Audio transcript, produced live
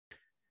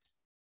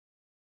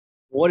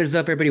What is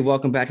up, everybody?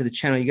 Welcome back to the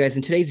channel, you guys.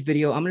 In today's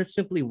video, I'm going to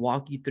simply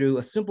walk you through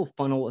a simple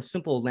funnel, a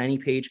simple landing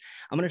page.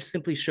 I'm going to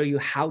simply show you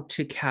how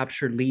to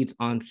capture leads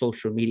on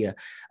social media.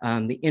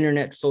 The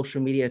internet,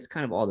 social media, it's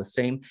kind of all the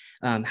same.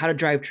 How to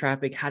drive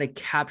traffic, how to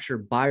capture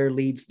buyer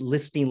leads,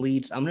 listing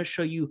leads. I'm going to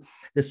show you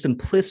the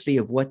simplicity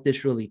of what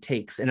this really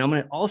takes. And I'm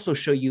going to also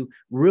show you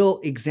real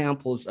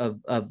examples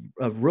of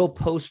real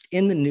posts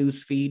in the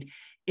news feed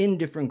in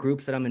different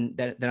groups that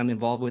I'm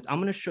involved with. I'm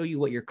going to show you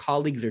what your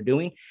colleagues are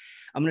doing.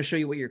 I'm going to show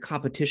you what your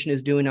competition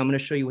is doing. I'm going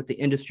to show you what the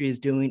industry is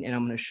doing. And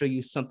I'm going to show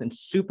you something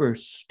super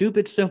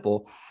stupid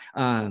simple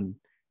to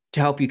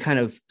help you kind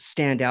of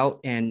stand out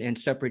and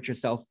separate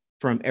yourself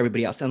from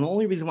everybody else. And the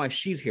only reason why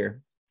she's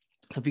here,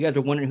 so if you guys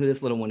are wondering who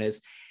this little one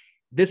is,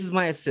 this is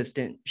my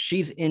assistant.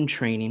 She's in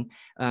training.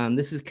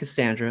 This is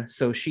Cassandra.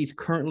 So she's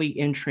currently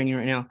in training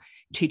right now,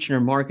 teaching her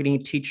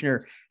marketing, teaching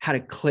her how to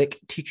click,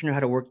 teaching her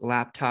how to work the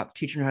laptop,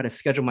 teaching her how to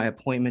schedule my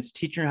appointments,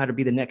 teaching her how to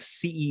be the next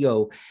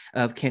CEO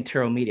of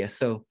Cantero Media.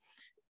 So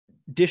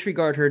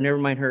disregard her, never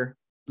mind her.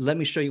 Let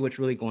me show you what's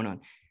really going on.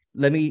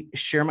 Let me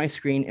share my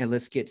screen and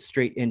let's get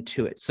straight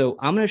into it. So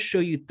I'm going to show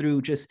you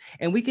through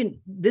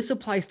this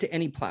applies to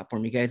any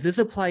platform, you guys. This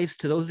applies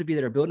to those of you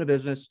that are building a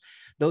business,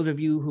 those of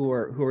you who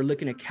are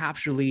looking to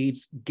capture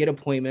leads, get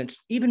appointments,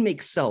 even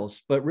make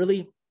sales, but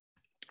really,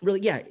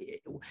 yeah,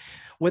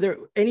 whether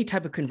any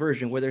type of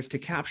conversion, whether it's to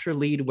capture a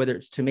lead, whether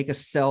it's to make a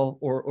sell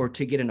or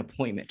to get an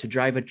appointment, to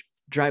drive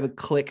a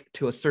click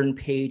to a certain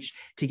page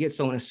to get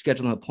someone to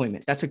schedule an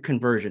appointment. That's a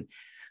conversion.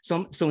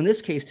 So in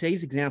this case,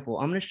 today's example,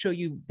 I'm going to show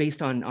you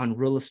based on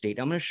real estate.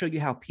 I'm going to show you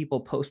how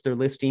people post their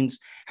listings,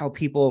 how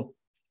people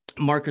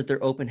market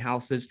their open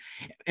houses.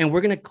 And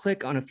we're going to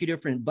click on a few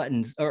different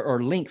buttons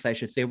or links, I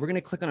should say. We're going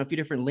to click on a few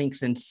different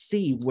links and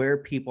see where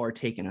people are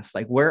taking us.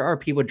 Like, where are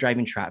people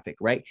driving traffic,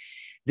 right?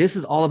 This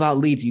is all about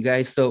leads, you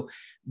guys. So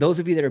those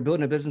of you that are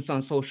building a business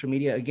on social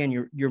media, again,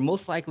 you're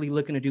most likely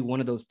looking to do one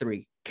of those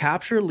three.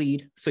 Capture a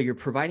lead. So you're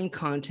providing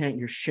content,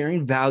 you're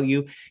sharing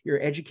value,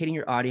 you're educating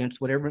your audience,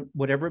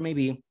 whatever it may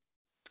be.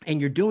 And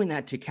you're doing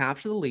that to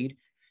capture the lead,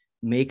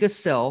 make a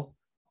sell,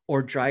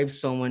 or drive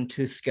someone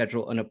to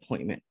schedule an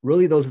appointment.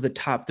 Really, those are the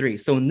top three.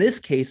 So in this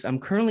case, I'm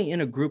currently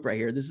in a group right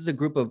here. This is a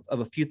group of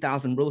a few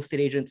thousand real estate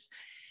agents.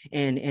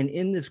 And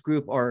in this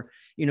group are,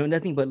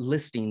 nothing but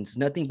listings,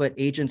 nothing but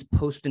agents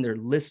posting their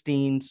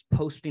listings,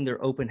 posting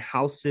their open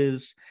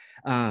houses,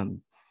 and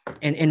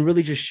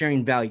really just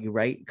sharing value,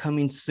 right?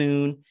 Coming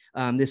soon.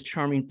 This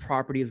charming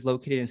property is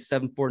located in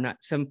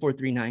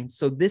 7439.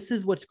 So this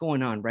is what's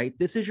going on, right?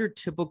 This is your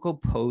typical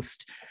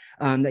post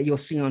that you'll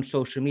see on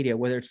social media,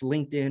 whether it's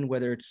LinkedIn,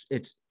 whether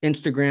it's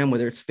Instagram,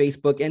 whether it's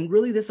Facebook. And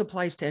really this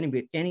applies to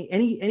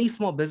any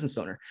small business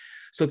owner.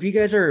 So if you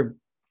guys are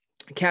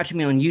catching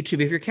me on YouTube,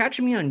 if you're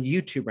catching me on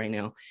YouTube right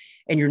now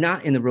and you're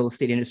not in the real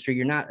estate industry,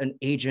 you're not an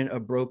agent, a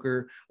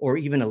broker, or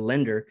even a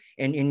lender,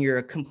 and you're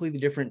a completely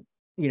different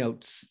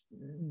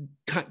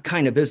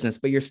kind of business,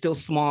 but you're still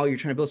small, you're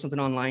trying to build something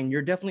online,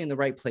 you're definitely in the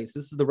right place.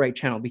 This is the right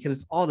channel because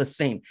it's all the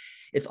same.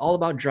 It's all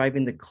about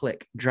driving the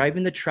click,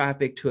 driving the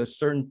traffic to a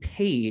certain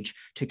page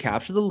to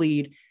capture the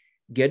lead,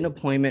 get an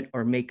appointment,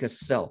 or make a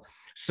sell.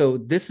 So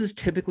this is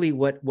typically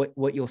what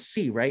you'll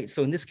see, right?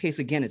 So in this case,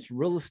 again, it's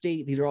real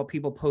estate. These are all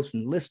people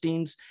posting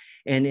listings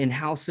and in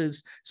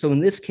houses. So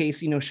in this case,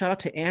 shout out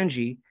to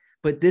Angie,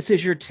 but this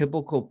is your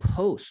typical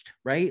post,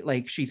 right?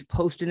 Like, she's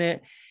posting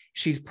it.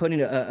 She's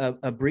putting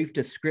a brief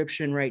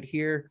description right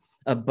here,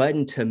 a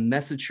button to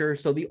message her.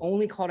 So the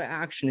only call to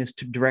action is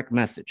to direct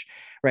message,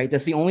 right?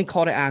 That's the only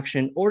call to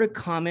action, or to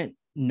comment.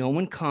 No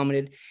one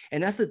commented.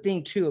 And that's the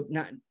thing too.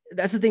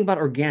 That's the thing about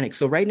organic.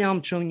 So right now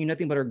I'm showing you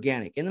nothing but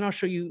organic, and then I'll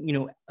show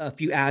you, a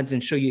few ads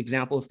and show you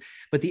examples.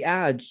 But the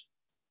ads,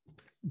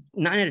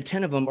 9 out of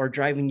 10 of them are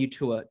driving you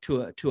to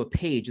a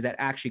page that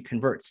actually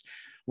converts.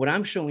 What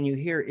I'm showing you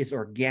here is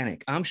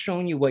organic. I'm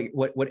showing you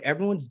what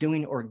everyone's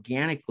doing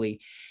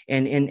organically,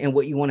 and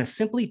what you want to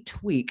simply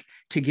tweak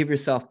to give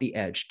yourself the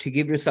edge, to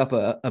give yourself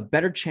a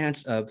better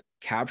chance of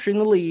capturing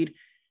the lead,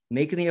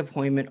 making the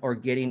appointment, or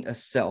getting a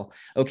sell.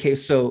 Okay,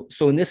 so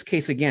in this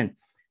case, again,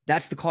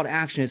 that's the call to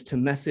action, is to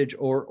message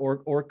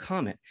or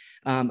comment.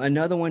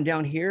 Another one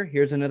down here,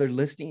 here's another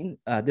listing.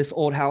 This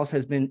old house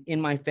has been in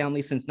my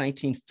family since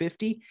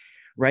 1950.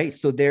 Right?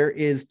 So there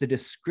is the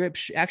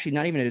description, actually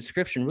not even a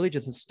description, really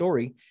just a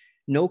story,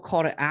 no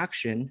call to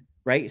action,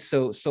 right?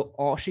 So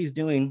all she's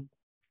doing,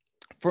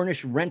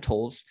 furnished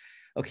rentals.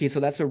 Okay, so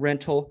that's a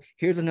rental.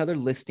 Here's another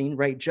listing,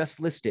 right? Just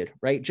listed,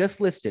 right?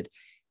 Just listed,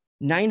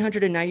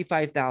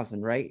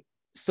 995,000, right?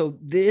 So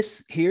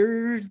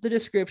here's the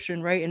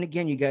description, right? And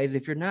again, you guys,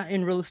 if you're not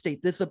in real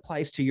estate, this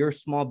applies to your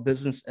small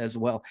business as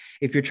well.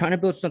 If you're trying to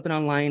build something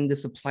online,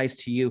 this applies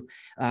to you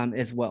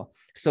as well.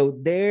 So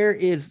there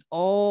is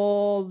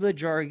all the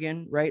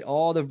jargon, right?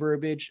 All the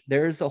verbiage.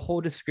 There's a whole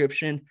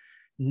description,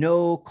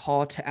 no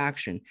call to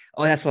action.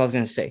 Oh, that's what I was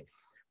going to say.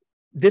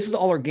 this is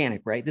all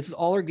organic, right? This is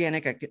all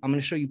organic. I'm going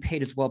to show you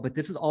paid as well, but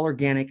this is all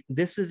organic.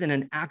 This is in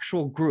an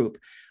actual group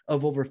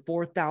of over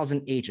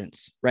 4,000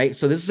 agents, right?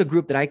 So this is a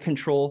group that I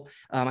control.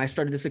 I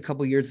started this a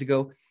couple of years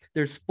ago.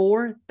 There's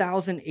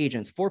 4,000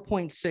 agents,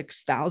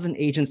 4.6 thousand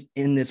agents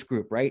in this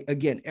group, right?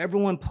 Again,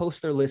 everyone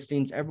posts their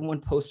listings.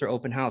 Everyone posts their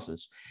open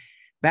houses.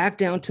 Back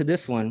down to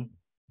this one,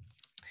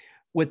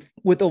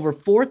 with over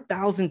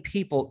 4,000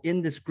 people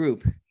in this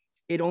group,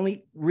 it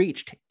only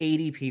reached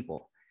 80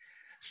 people.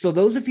 So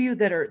those of you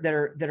that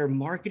are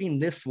marketing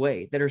this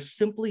way, that are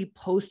simply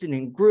posting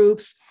in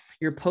groups,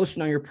 you're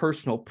posting on your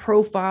personal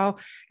profile,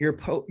 you're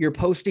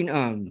posting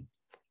on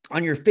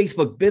your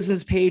Facebook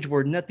business page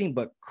where nothing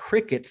but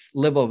crickets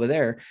live over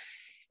there.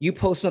 You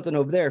post something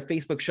over there,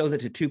 Facebook shows it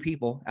to 2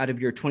 people out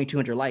of your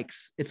 2,200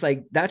 likes. It's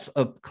like, that's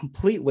a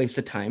complete waste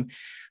of time.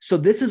 So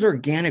this is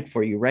organic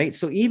for you, right?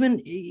 So even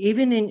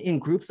in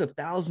groups of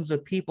thousands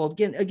of people,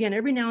 again,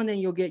 every now and then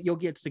you'll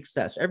get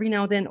success. Every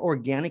now and then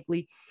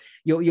organically,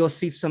 you'll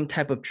see some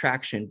type of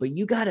traction, but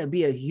you got to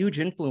be a huge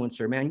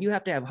influencer, man. You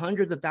have to have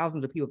hundreds of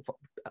thousands of people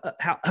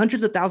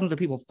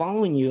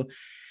following you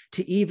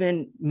to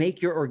even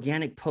make your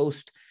organic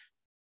post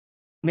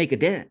make a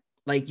dent.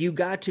 Like you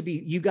got to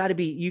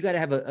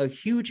have a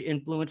huge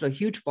influence, a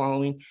huge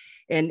following,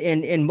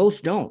 and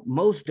most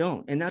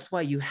don't. And that's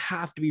why you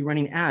have to be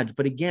running ads.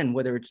 But again,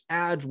 whether it's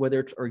ads, whether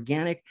it's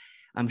organic,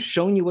 I'm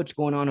showing you what's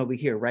going on over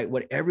here, right?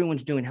 What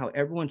everyone's doing, how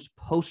everyone's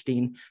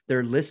posting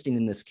their listing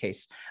in this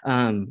case.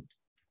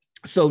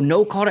 So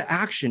no call to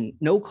action,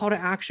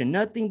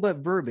 nothing but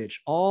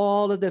verbiage,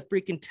 all of the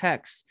freaking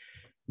text,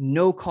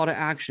 no call to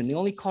action. The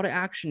only call to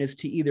action is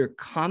to either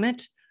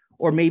comment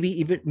or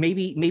maybe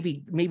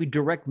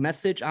direct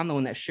message. I'm the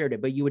one that shared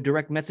it, but you would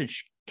direct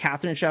message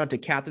Catherine. Shout out to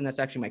Catherine. That's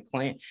actually my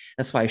client.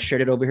 That's why I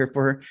shared it over here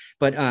for her.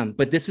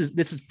 But this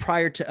is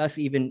prior to us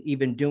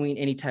even doing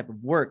any type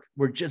of work.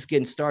 We're just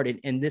getting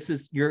started, and this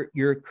is your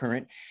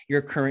current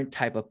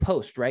type of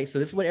post, right? So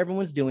this is what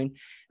everyone's doing.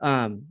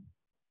 Almost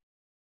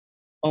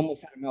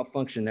had a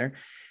malfunction there,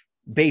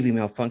 baby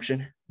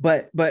malfunction.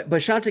 But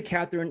shout out to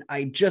Catherine.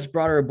 I just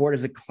brought her aboard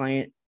as a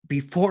client.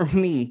 Before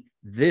me,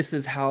 this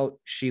is how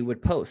she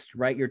would post,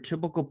 right? Your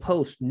typical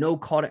post, no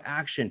call to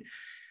action,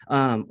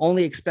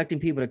 only expecting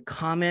people to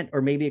comment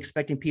or maybe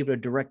expecting people to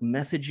direct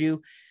message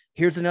you.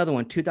 Here's another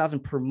one, 2,000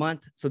 per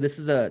month. So this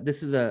is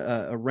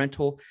a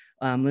rental.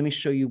 Let me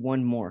show you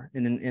one more,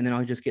 and then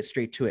I'll just get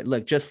straight to it.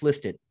 Look, just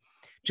listed,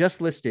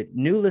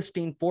 new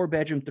listing,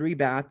 4-bedroom,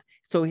 3-bath.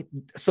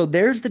 So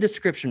there's the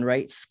description,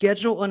 right?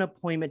 Schedule an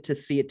appointment to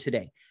see it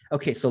today.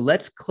 Okay, so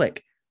let's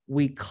click.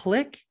 We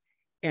click.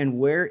 And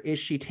where is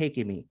she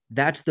taking me?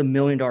 That's the $1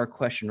 million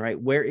question, right?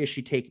 Where is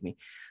she taking me?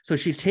 So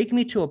she's taking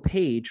me to a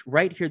page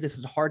right here. This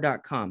is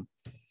har.com,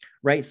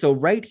 right? So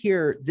right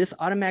here, this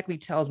automatically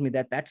tells me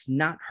that that's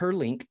not her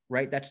link,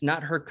 right? That's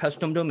not her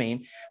custom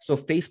domain. So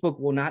Facebook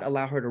will not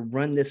allow her to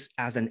run this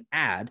as an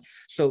ad.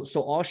 So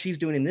all she's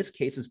doing in this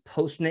case is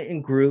posting it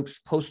in groups,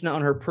 posting it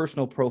on her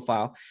personal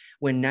profile,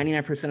 when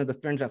 99% of the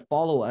friends that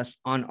follow us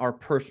on our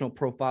personal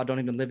profile don't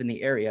even live in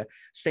the area.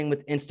 Same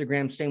with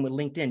Instagram, same with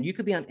LinkedIn. You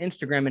could be on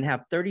Instagram and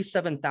have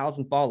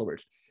 37,000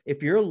 followers.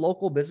 If you're a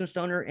local business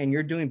owner and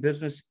you're doing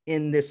business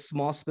in this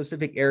small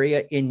specific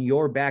area in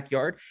your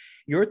backyard,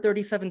 your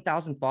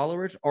 37,000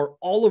 followers are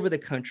all over the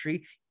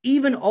country,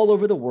 even all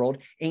over the world.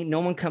 Ain't no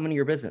one coming to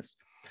your business,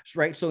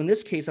 right? So in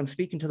this case, I'm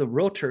speaking to the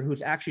realtor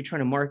who's actually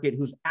trying to market,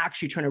 who's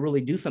actually trying to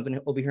really do something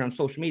over here on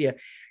social media.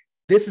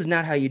 This is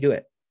not how you do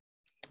it.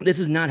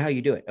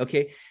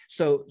 Okay.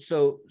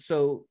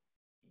 So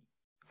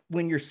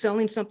when you're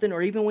selling something,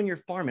 or even when you're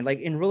farming, like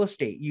in real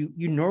estate,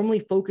 you normally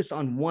focus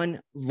on one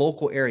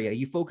local area.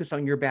 You focus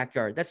on your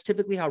backyard. That's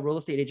typically how real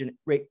estate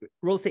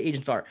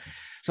agents are.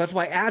 So that's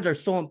why ads are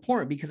so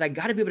important, because I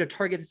got to be able to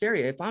target this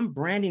area. If I'm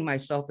branding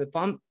myself, if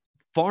I'm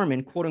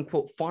farming, quote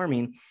unquote,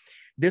 farming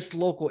this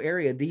local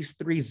area, these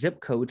 3 zip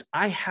codes,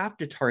 I have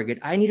to target.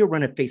 I need to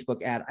run a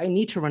Facebook ad. I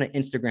need to run an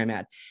Instagram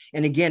ad.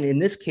 And again, in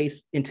this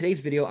case, in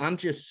today's video, I'm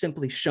just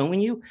simply showing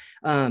you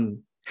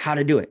how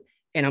to do it.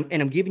 And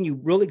I'm giving you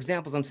real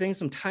examples. I'm spending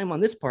some time on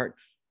this part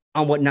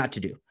on what not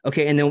to do.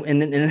 Okay. And then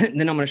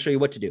I'm going to show you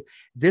what to do.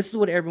 This is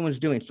what everyone's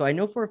doing. So I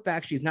know for a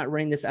fact she's not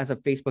running this as a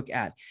Facebook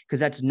ad, because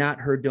that's not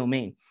her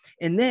domain.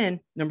 And then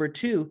number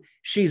 2,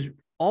 she's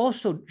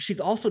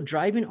also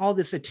driving all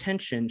this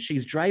attention.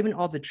 She's driving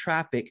all the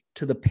traffic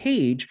to the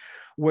page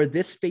where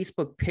this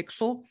Facebook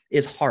pixel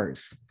is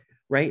hers.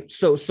 Right.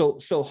 So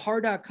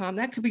har.com,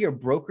 that could be her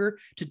broker,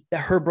 to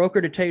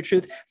tell you the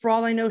truth. For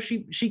all I know,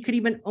 she could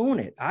even own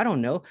it. I don't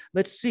know.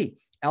 Let's see.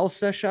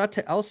 Elsa, shout out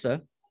to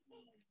Elsa.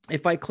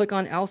 If I click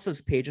on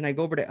Elsa's page and I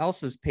go over to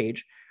Elsa's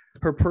page,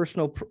 her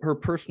personal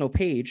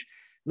page,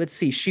 let's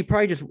see.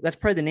 That's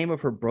probably the name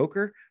of her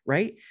broker.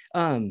 Right.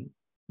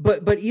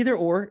 But either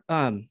or,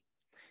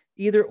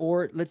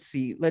 let's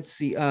see.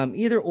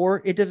 Either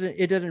or, it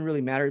doesn't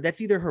really matter.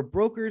 That's either her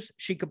brokers.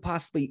 She could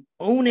possibly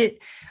own it.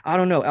 I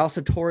don't know.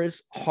 Elsa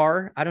Torres,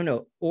 I don't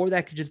know. Or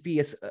that could just be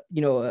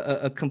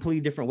a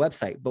completely different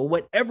website. But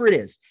whatever it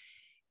is,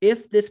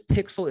 if this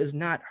pixel is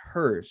not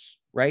hers,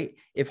 right?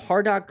 If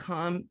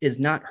har.com is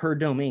not her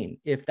domain,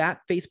 if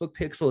that Facebook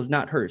pixel is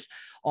not hers,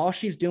 all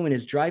she's doing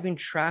is driving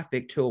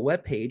traffic to a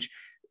web page.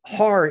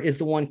 Har is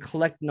the one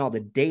collecting all the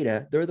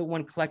data. They're the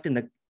one collecting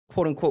the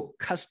quote unquote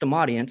custom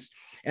audience,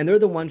 and they're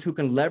the ones who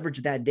can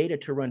leverage that data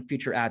to run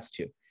future ads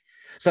to.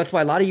 So that's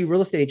why a lot of you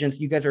real estate agents,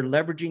 you guys are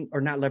leveraging,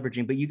 or not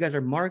leveraging, but you guys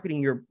are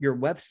marketing your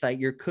website,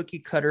 your cookie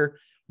cutter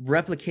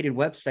replicated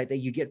website that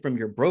you get from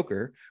your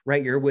broker,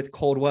 right? You're with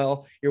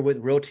Coldwell, you're with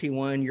Realty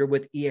One, you're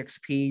with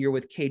EXP, you're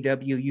with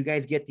KW. You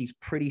guys get these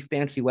pretty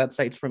fancy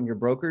websites from your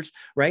brokers,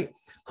 right?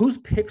 Whose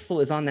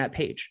pixel is on that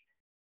page?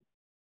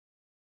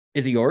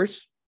 Is it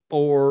yours?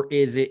 Or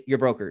is it your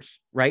brokers,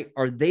 right?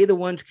 Are they the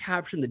ones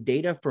capturing the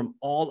data from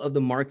all of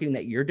the marketing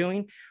that you're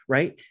doing,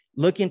 right?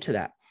 Look into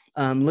that.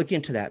 Look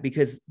into that,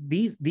 because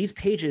these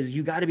pages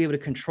you got to be able to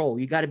control.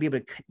 You got to be able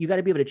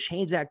to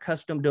change that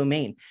custom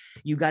domain.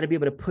 You got to be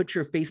able to put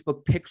your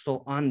Facebook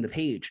pixel on the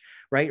page,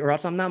 right? Or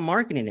else I'm not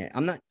marketing it.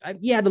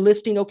 Yeah, the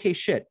listing, okay,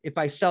 shit. If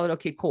I sell it,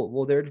 okay, cool.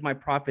 Well, there's my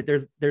profit.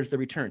 There's the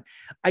return.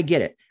 I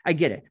get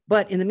it.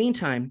 But in the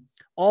meantime,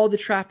 all the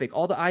traffic,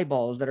 all the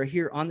eyeballs that are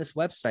here on this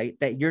website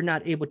that you're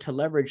not able to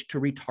leverage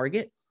to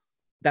retarget,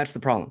 that's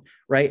the problem,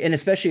 right? And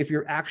especially if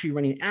you're actually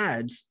running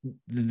ads,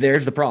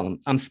 there's the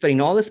problem. I'm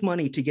spending all this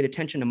money to get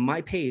attention to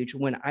my page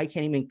when I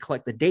can't even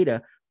collect the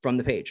data from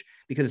the page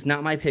because it's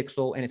not my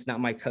pixel and it's not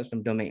my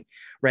custom domain,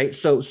 right?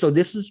 So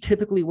this is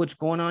typically what's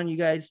going on, you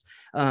guys.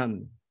 Let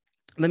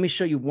me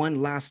show you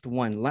one last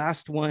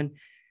one.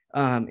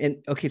 And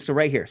okay, so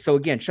right here. So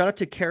again, shout out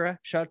to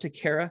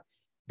Kara.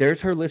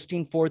 There's her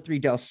listing, 43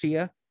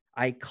 Delcia.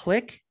 I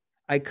click,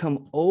 I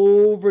come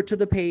over to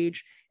the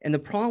page. And the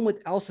problem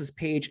with Elsa's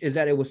page is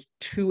that it was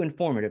too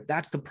informative.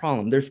 That's the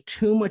problem. There's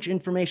too much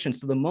information.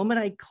 So the moment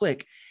I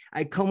click,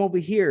 I come over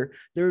here,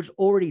 there's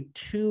already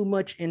too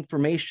much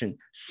information.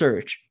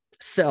 Search,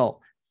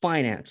 sell,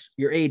 finance,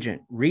 your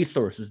agent,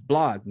 resources,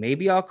 blog.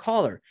 Maybe I'll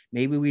call her.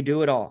 Maybe we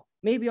do it all.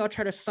 Maybe I'll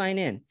try to sign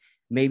in.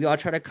 Maybe I'll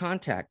try to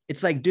contact.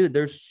 It's like, dude,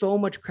 there's so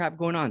much crap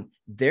going on.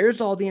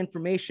 There's all the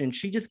information.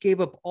 She just gave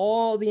up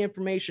all the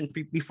information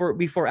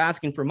before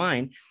asking for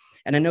mine.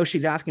 And I know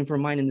she's asking for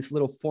mine in this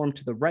little form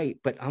to the right,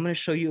 but I'm going to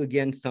show you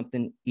again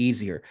something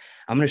easier.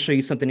 I'm going to show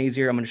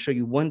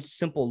you one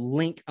simple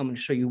link. I'm going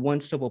to show you one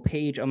simple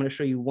page. I'm going to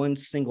show you one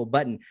single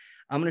button.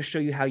 I'm going to show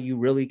you how you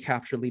really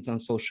capture leads on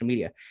social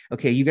media.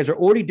 Okay, you guys are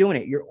already doing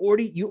it. You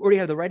already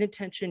have the right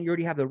intention. You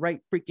already have the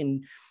right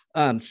freaking,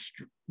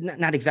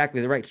 not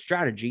exactly the right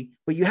strategy,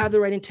 but you have the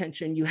right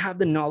intention. You have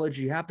the knowledge.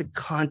 You have the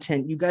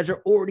content. You guys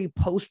are already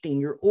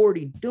posting. You're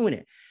already doing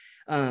it.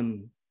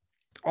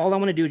 All I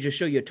want to do is just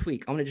show you a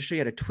tweak. I want to just show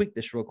you how to tweak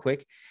this real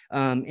quick,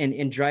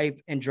 and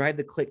drive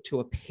the click to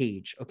a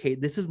page. Okay,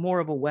 this is more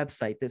of a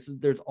website.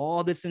 There's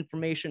all this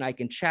information. I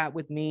can chat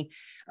with me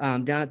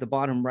down at the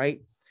bottom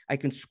right. I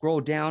can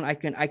scroll down. I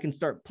can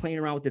start playing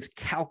around with this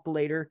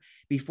calculator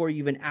before you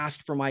even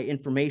asked for my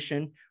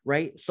information,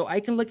 right? So I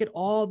can look at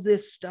all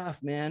this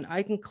stuff, man.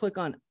 I can click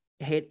on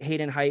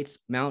Hayden Heights,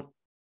 Mount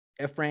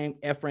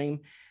Ephraim.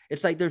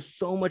 It's like there's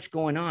so much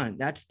going on.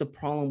 That's the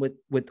problem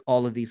with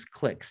all of these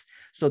clicks.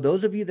 So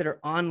those of you that are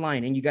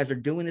online and you guys are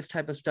doing this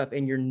type of stuff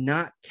and you're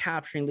not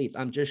capturing leads,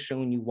 I'm just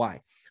showing you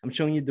why. I'm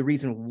showing you the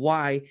reason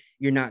why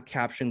you're not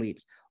capturing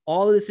leads.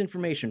 All of this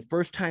information,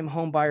 first-time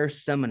home buyer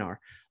seminar,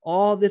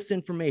 all this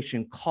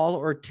information, call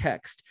or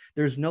text.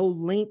 There's no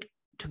link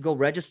to go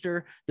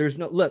register. There's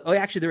no look. Oh,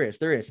 actually, there is.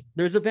 There's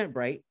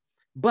Eventbrite,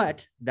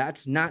 but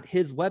that's not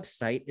his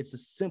website. It's a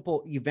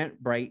simple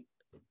Eventbrite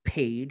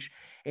page.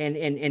 And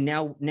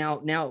now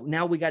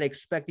we got to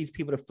expect these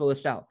people to fill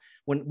this out.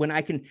 When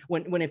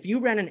if you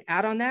ran an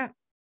ad on that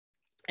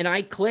and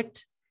I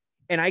clicked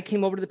and I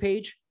came over to the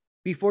page,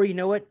 before you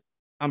know it,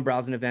 I'm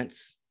browsing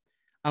events.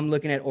 I'm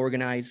looking at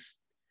organize.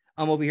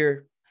 I'm over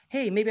here.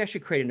 Hey, maybe I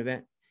should create an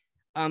event.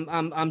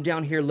 I'm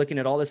down here looking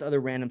at all this other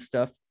random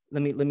stuff.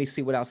 Let me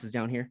see what else is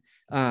down here.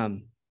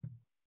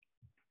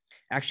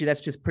 Actually,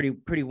 that's just pretty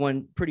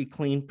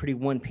clean, pretty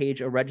one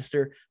page, a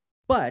register.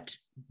 But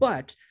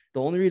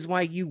the only reason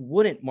why you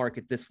wouldn't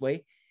market this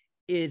way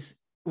is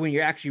when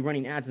you're actually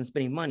running ads and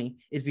spending money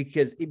is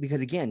because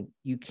again,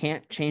 you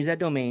can't change that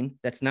domain.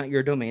 That's not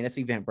your domain. That's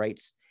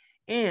Eventbrite's.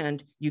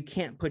 And you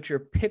can't put your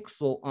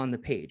pixel on the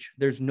page.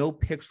 There's no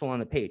pixel on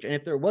the page. And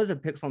if there was a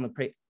pixel on the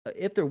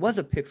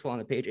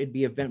page, it'd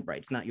be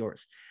Eventbrite's, not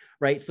yours,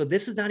 right? So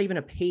this is not even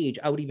a page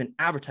I would even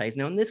advertise.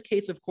 Now, in this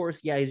case, of course,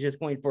 yeah, he's just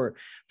going for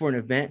an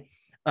event.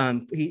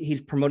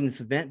 He's promoting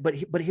this event,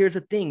 but here's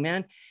the thing,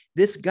 man.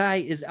 This guy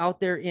is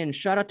out there in,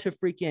 shout out to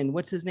freaking,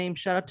 what's his name?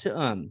 Shout out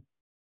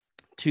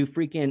to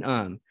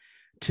freaking,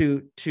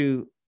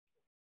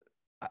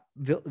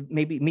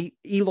 maybe me,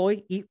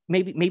 Eloy,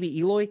 maybe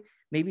Eloy.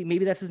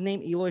 Maybe that's his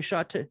name, Eloy.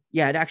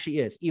 Yeah, it actually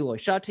is Eloy.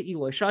 Shout to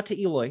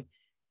Eloy.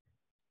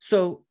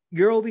 So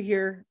you're over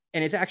here,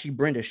 and it's actually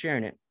Brenda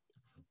sharing it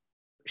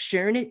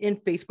in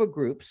Facebook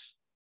groups,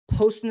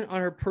 posting it on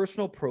her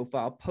personal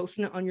profile,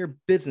 posting it on your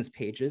business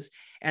pages.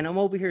 And I'm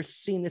over here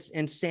seeing this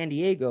in San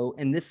Diego,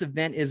 and this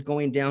event is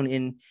going down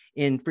in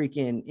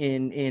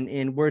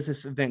where's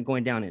this event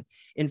going down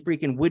in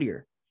freaking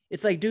Whittier.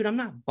 It's like, dude, I'm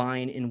not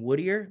buying in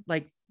Whittier.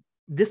 Like,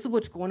 this is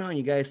what's going on,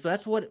 you guys. So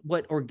that's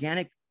what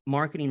organic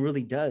marketing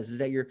really does, is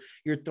that you're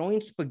throwing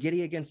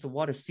spaghetti against the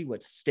wall to see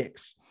what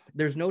sticks.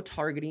 There's no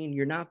targeting.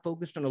 You're not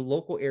focused on a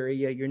local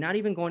area. You're not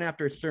even going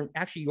after a certain,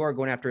 actually you are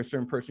going after a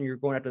certain person. You're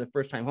going after the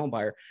first time home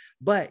buyer,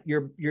 but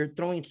you're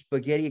throwing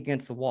spaghetti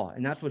against the wall.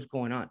 And that's what's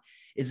going on,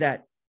 is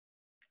that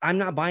I'm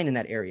not buying in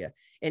that area.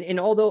 And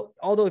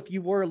although if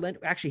you were a lender,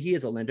 actually he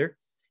is a lender,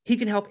 he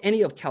can help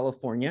any of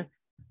California,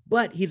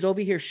 but he's over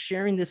here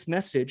sharing this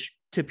message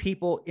to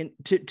people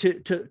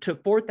to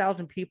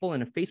 4,000 people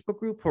in a Facebook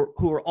group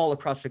who are all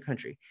across the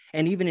country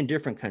and even in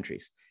different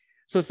countries.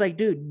 So it's like,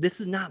 dude,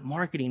 this is not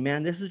marketing,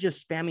 man. This is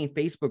just spamming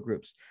Facebook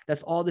groups.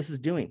 That's all this is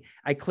doing.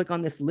 I click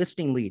on this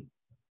listing lead,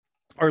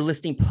 or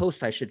listing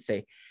post, I should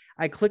say.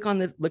 I click on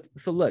this. Look.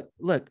 So look.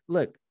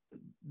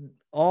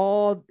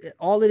 All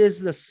it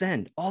is a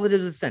send. All it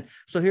is a send.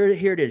 So here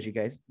it is, you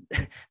guys.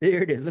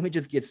 There it is. Let me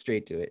just get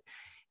straight to it.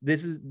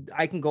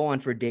 I can go on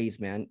for days,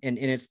 man. And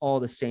it's all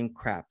the same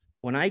crap.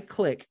 When I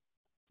click,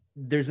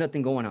 there's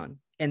nothing going on.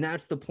 And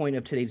that's the point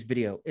of today's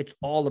video. It's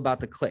all about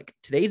the click.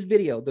 Today's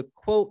video, the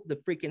quote, the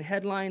freaking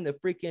headline, the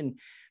freaking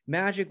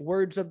magic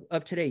words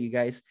of today, you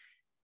guys.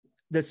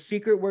 The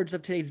secret words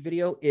of today's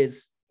video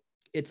is,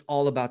 it's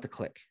all about the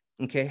click.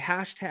 Okay.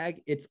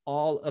 Hashtag, it's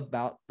all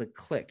about the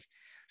click.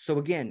 So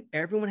again,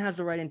 everyone has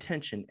the right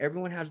intention.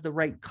 Everyone has the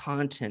right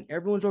content.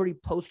 Everyone's already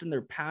posting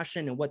their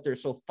passion and what they're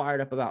so fired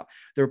up about,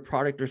 their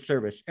product or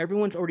service.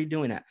 Everyone's already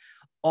doing that.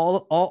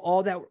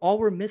 All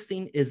we're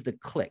missing is the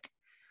click.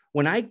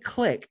 When I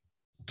click,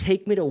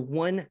 take me to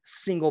one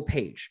single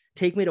page.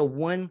 Take me to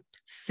one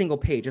single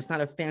page. It's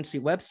not a fancy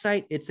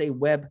website. It's a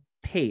web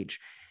page.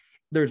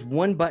 There's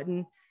one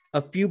button,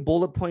 a few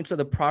bullet points of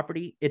the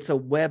property. It's a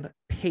web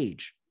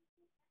page.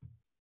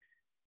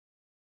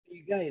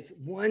 You guys,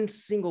 one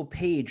single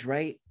page,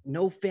 right?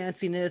 No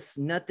fanciness,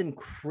 nothing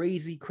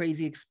crazy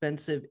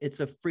expensive. It's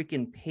a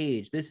freaking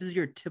page. This is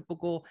your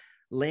typical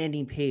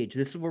landing page.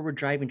 This is where we're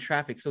driving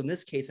traffic. So in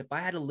this case, if I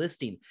had a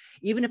listing,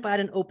 even if I had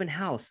an open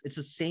house, it's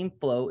the same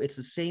flow. It's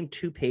the same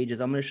 2 pages.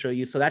 I'm going to show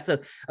you. So that's a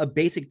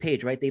basic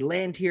page, right? They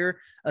land here,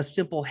 a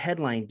simple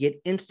headline,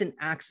 get instant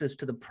access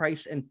to the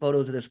price and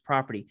photos of this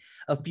property,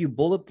 a few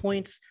bullet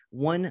points,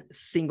 one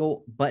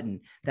single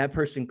button. That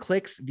person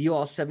clicks, view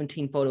all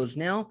 17 photos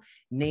now,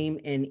 name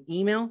and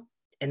email.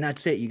 And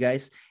that's it, you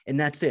guys. And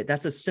that's it.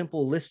 That's a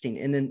simple listing.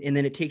 And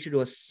then it takes you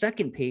to a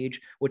second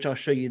page, which I'll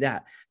show you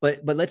that.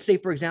 But let's say,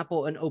 for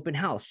example, an open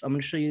house. I'm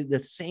going to show you the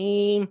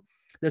same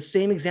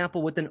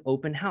example with an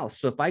open house.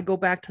 So if I go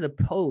back to the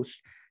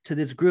post to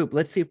this group,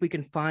 let's see if we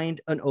can find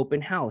an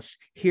open house.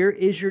 Here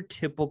is your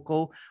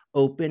typical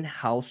open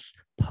house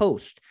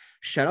post.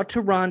 Shout out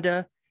to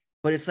Rhonda,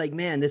 but it's like,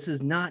 man, this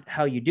is not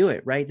how you do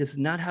it, right? This is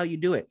not how you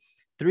do it.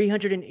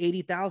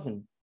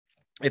 380,000.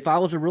 If I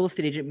was a real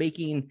estate agent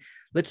making,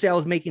 let's say I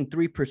was making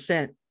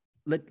 3%,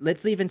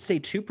 let's even say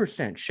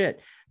 2%, shit,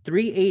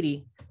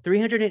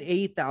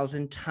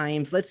 380,000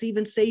 times, let's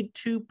even say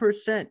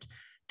 2%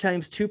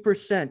 times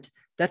 2%,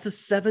 that's a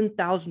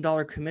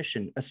 $7,000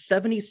 commission, a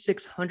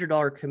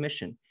 $7,600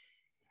 commission.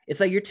 It's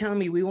like, you're telling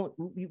me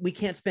we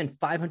can't spend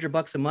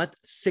 $500 a month,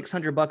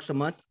 $600 a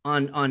month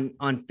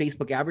on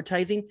Facebook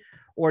advertising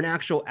or an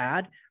actual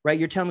ad, right?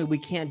 You're telling me we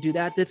can't do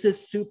that. This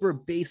is super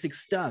basic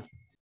stuff.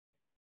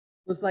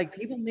 It's like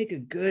people make a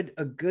good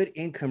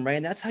income, right?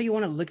 And that's how you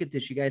want to look at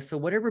this, you guys. So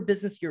whatever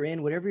business you're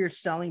in, whatever you're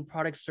selling,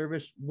 product,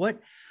 service, what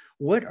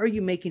are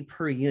you making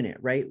per unit,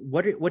 right?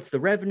 What's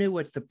the revenue?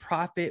 What's the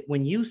profit?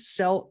 When you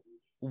sell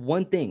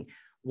one thing,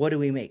 what do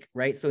we make,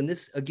 right? So in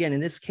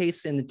this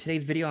case, in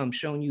today's video, I'm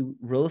showing you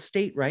real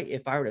estate, right?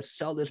 If I were to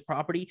sell this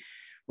property,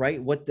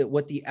 right? What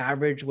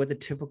the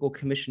typical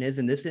commission is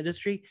in this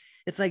industry,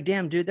 it's like,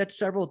 damn, dude, that's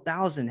several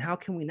thousand. How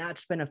can we not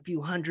spend a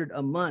few hundred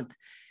a month?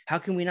 How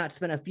can we not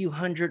spend a few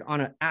hundred on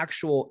an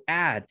actual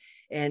ad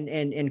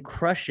and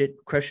crush it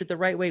the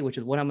right way, which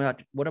is what I'm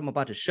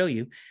about to show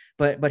you.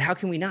 But how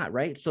can we not,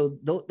 right? So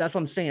that's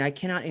what I'm saying. I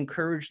cannot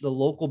encourage the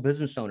local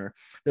business owner,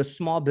 the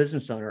small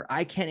business owner.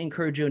 I can't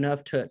encourage you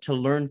enough to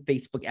learn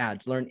Facebook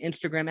ads, learn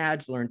Instagram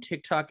ads, learn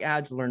TikTok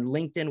ads, learn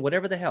LinkedIn,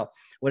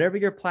 whatever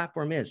your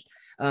platform is.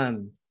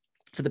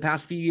 For the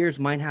past few years,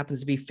 mine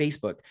happens to be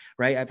Facebook,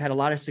 right? I've had a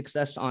lot of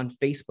success on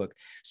Facebook.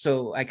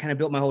 So I kind of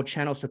built my whole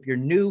channel. So if you're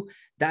new,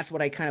 that's what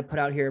I kind of put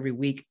out here every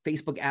week: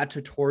 Facebook ad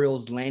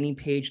tutorials, landing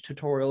page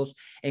tutorials,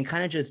 and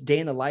kind of just day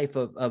in the life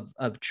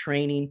of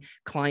training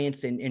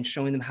clients and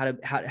showing them how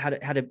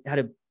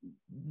to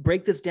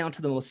break this down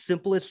to the most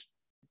simplest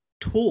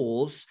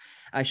tools,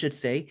 I should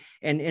say,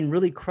 and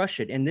really crush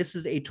it. And this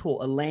is a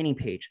tool, a landing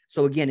page.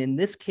 So again, in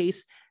this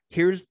case,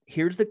 here's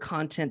the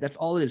content. That's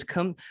all it is.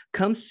 Come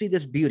see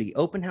this beauty.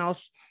 Open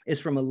house is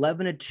from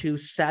 11 to 2,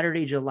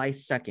 Saturday, July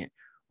 2nd.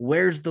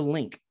 Where's the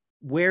link?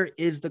 Where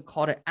is the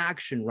call to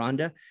action,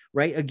 Rhonda?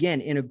 Right?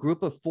 Again, in a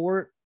group of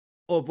 4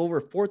 of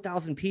over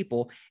 4,000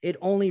 people, it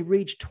only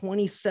reached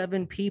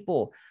 27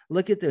 people.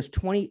 Look at this,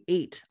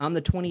 28. I'm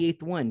the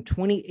 28th one,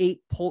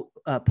 28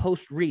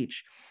 post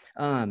reach.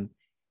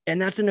 And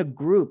that's in a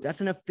group,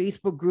 that's in a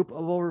Facebook group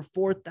of over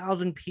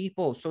 4,000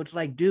 people. So it's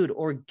like, dude,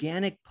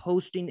 organic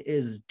posting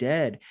is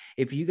dead.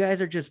 If you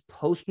guys are just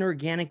posting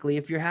organically,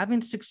 if you're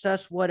having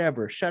success,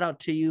 whatever, shout out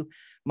to you.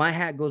 My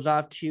hat goes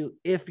off to you.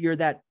 If you're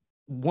that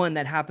one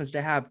that happens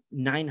to have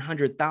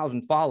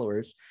 900,000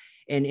 followers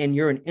and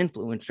you're an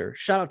influencer,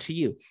 shout out to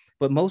you.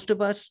 But most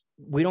of us,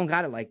 we don't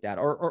got it like that.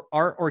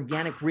 Our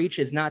organic reach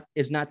is not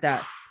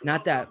that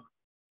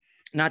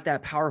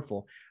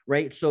powerful,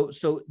 right? So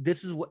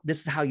this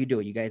is how you do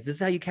it, you guys. This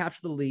is how you capture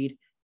the lead,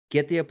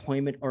 get the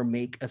appointment, or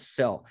make a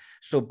sell.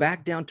 So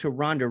back down to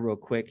Rhonda real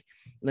quick.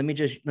 Let me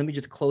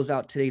just close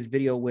out today's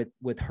video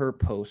with her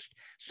post.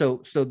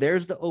 So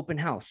there's the open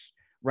house,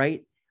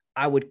 right?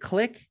 I would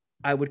click,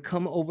 I would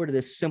come over to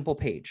this simple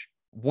page.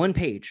 One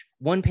page.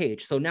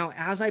 So now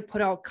as I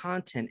put out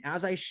content,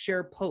 as I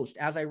share posts,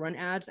 as I run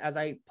ads, as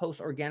I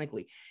post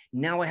organically,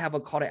 now I have a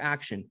call to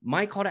action.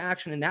 My call to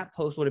action in that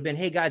post would have been,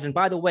 hey guys, and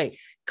by the way,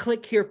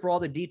 click here for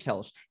all the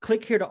details.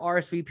 Click here to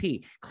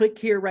RSVP. Click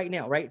here right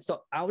now, right?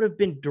 So I would have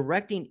been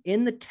directing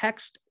in the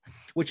text,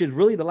 which is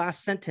really the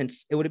last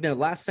sentence. It would have been the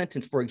last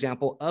sentence, for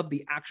example, of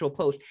the actual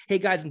post. Hey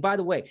guys, and by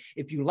the way,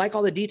 if you like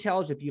all the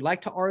details, if you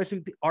like to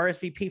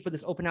RSVP for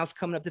this open house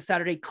coming up this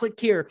Saturday, click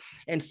here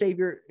and save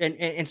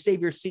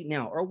your seat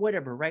now, or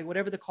whatever, right?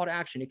 Whatever the call to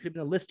action. It could have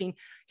been a listing.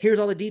 Here's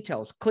all the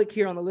details. Click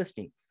here on the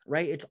listing,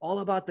 right? It's all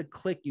about the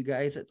click, you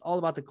guys. It's all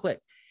about the click.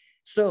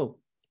 So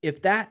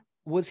if that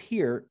was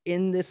here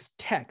in this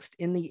text,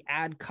 in the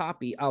ad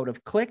copy, I would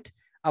have clicked,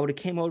 I would have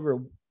came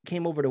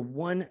over to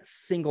one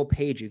single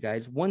page, you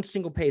guys, one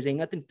single page. Ain't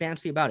nothing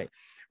fancy about it,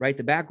 right?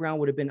 The background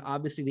would have been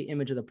obviously the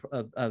image of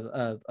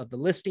the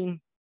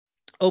listing,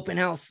 open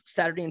house,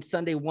 Saturday and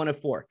Sunday, 1 of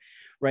 4,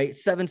 right?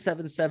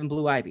 777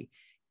 Blue Ivy.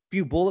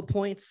 Few bullet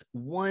points,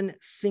 one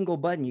single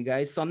button, you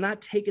guys. So I'm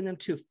not taking them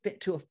to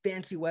a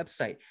fancy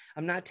website.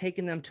 I'm not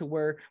taking them to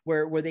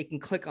where they can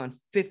click on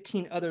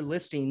 15 other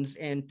listings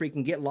and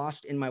freaking get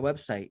lost in my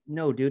website.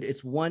 No, dude,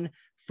 it's one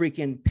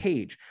freaking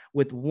page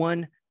with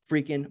one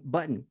freaking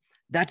button.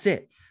 That's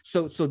it.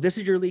 So this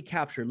is your lead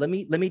capture. Let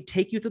me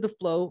take you through the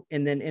flow,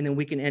 and then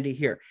we can end it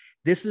here.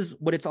 This is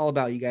what it's all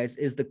about, you guys,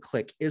 is the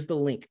click, is the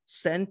link.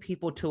 Send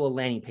people to a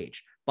landing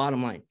page.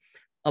 Bottom line,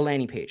 a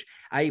landing page.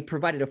 I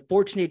provided a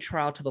 14-day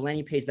trial to the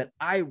landing page that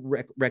I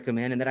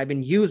recommend and that I've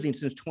been using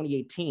since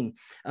 2018.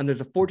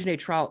 There's a 14-day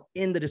trial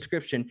in the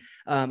description.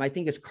 I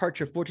think it's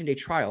Karcher 14-day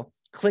trial.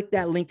 Click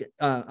that link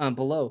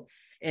below.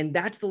 And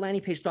that's the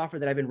landing page software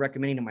that I've been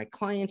recommending to my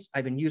clients.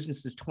 I've been using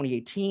since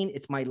 2018.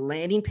 It's my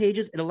landing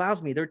pages. It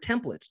allows me, they're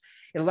templates.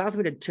 It allows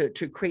me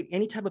to create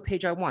any type of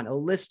page I want, a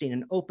listing,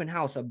 an open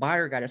house, a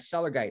buyer guide, a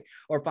seller guide,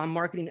 or if I'm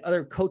marketing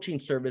other coaching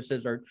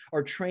services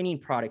or training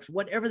products,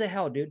 whatever the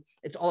hell, dude,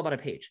 it's all about a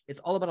page. It's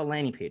all about a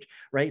landing page,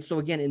 right? So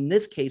again, in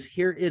this case,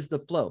 here is the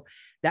flow.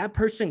 That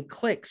person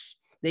clicks,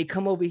 they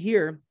come over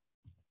here,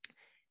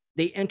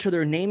 they enter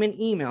their name and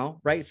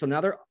email, right? So now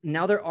they're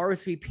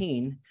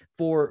RSVPing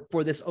for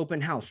this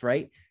open house,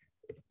 right?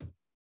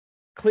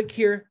 Click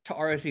here to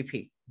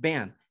RSVP.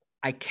 Bam.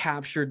 I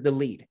captured the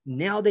lead.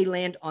 Now they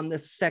land on the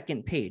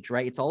second page,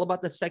 right? It's all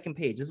about the second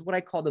page. This is what I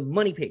call the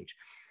money page.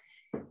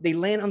 They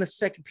land on the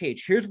second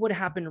page. Here's what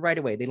happened right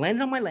away. They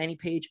landed on my landing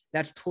page.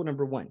 That's tool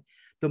number 1.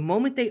 The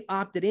moment they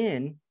opted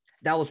in,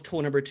 that was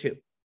tool number 2,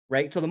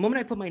 right? So the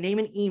moment I put my name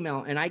and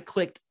email and I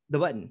clicked the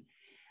button,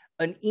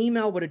 an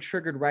email would have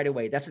triggered right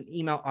away. That's an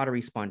email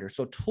autoresponder.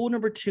 So tool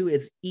number 2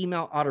 is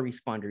email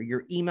autoresponder,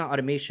 your email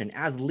automation.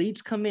 As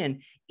leads come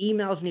in,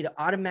 emails need to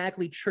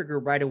automatically trigger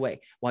right away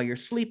while you're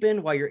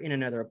sleeping, while you're in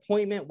another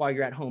appointment, while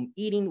you're at home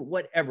eating,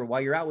 whatever,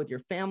 while you're out with your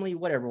family,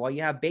 whatever, while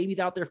you have babies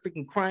out there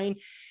freaking crying.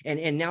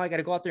 And now I got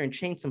to go out there and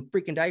change some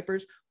freaking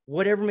diapers,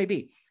 whatever it may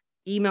be.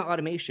 Email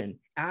automation,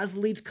 as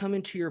leads come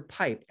into your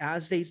pipe,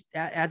 as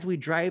we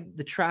drive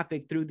the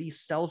traffic through these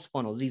sales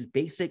funnels, these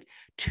basic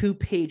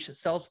 2-page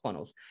sales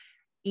funnels,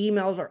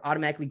 emails are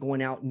automatically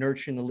going out,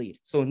 nurturing the lead.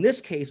 So in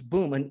this case,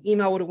 boom, an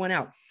email would have went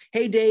out.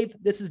 Hey, Dave,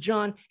 this is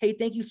John. Hey,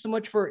 thank you so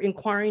much for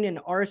inquiring and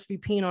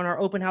RSVPing on our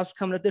open house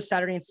coming up this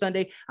Saturday and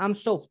Sunday. I'm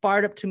so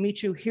fired up to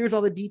meet you. Here's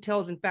all the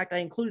details. In fact, I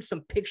included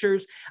some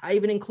pictures. I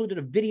even included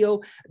a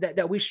video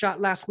that we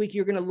shot last week.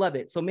 You're going to love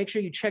it. So make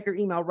sure you check your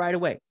email right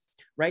away,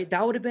 right?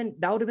 That would have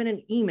been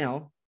an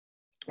email.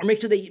 Or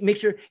that would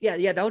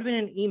have been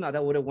an email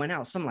that would have went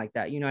out, something like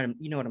that. You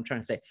know what I'm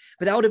trying to say.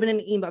 But that would have been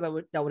an email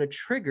that would have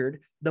triggered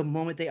the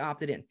moment they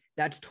opted in.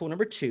 That's tool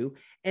number 2.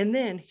 And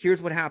then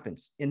here's what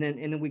happens. And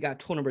then we got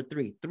tool number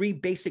 3. 3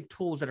 basic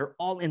tools that are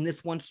all in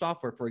this one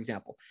software, for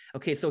example.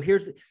 Okay, so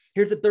here's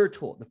the third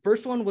tool. The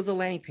first one was a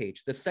landing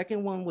page. The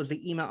second one was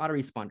the email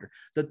autoresponder.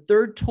 The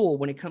third tool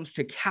when it comes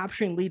to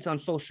capturing leads on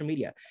social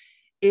media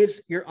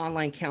is your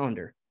online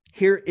calendar.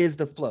 Here is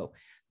the flow.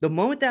 The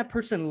moment that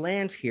person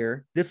lands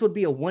here, this would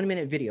be a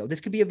 1-minute video.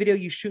 This could be a video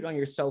you shoot on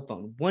your cell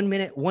phone. 1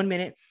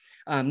 minute.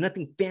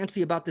 Nothing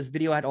fancy about this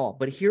video at all,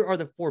 but here are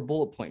the 4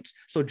 bullet points.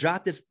 So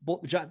jot this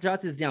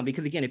down,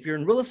 because again, if you're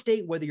in real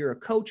estate, whether you're a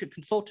coach, a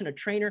consultant, a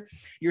trainer,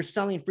 you're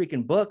selling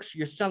freaking books,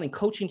 you're selling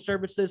coaching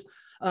services,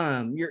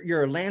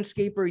 you're a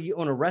landscaper, you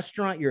own a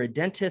restaurant, you're a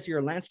dentist, you're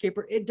a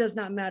landscaper, it does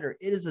not matter.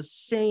 It is the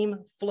same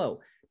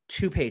flow.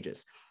 2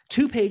 pages.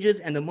 2 pages,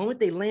 and the moment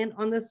they land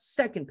on the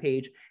second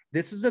page,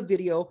 this is a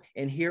video,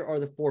 and here are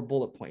the 4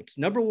 bullet points.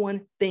 Number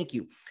 1, thank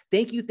you.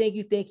 Thank you, thank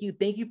you, thank you.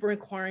 Thank you for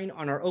inquiring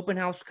on our open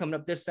house coming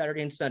up this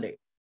Saturday and Sunday.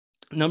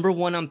 Number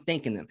 1, I'm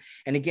thanking them.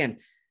 And again,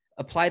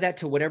 apply that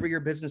to whatever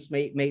your business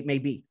may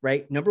be,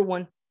 right? Number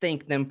 1,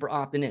 thank them for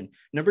opting in.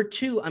 Number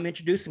 2, I'm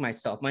introducing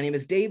myself. My name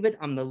is David.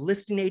 I'm the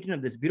listing agent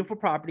of this beautiful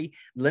property.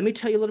 Let me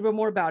tell you a little bit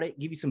more about it,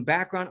 give you some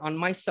background on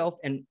myself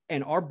and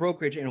our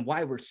brokerage and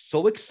why we're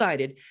so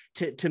excited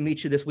to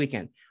meet you this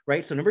weekend,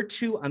 right? So number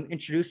 2, I'm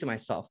introducing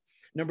myself.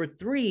 Number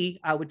 3,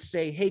 I would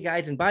say, hey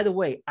guys, and by the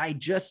way, I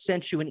just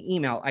sent you an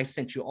email. I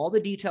sent you all the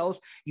details.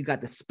 You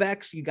got the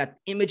specs, you got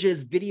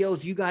images,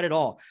 videos, you got it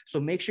all. So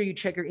make sure you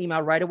check your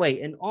email right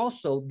away. And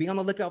also be on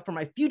the lookout for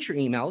my future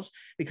emails,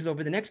 because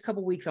over the next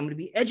couple of weeks, I'm going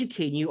to be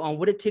educating you on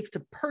what it takes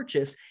to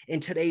purchase in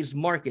today's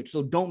market.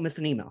 So don't miss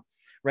an email,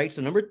 right?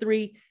 So number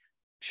 3,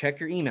 check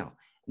your email.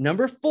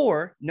 Number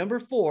four,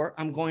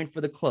 I'm going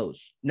for the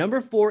close.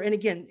 Number 4, and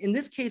again, in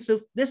this case,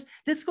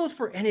 this goes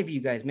for any of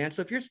you guys, man.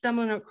 So if you're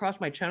stumbling across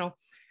my channel,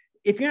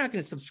 if you're not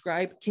going to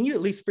subscribe, can you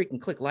at least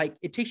freaking click like?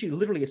 It takes you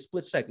literally a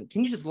split second.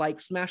 Can you just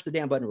smash the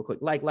damn button real quick?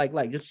 Like,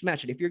 just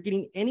smash it. If you're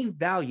getting any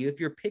value, if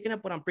you're picking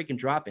up what I'm freaking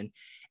dropping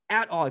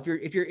at all, if you're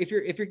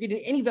getting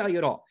any value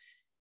at all,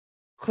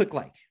 click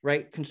like,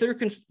 right?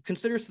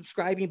 Consider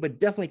subscribing, but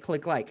definitely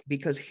click like,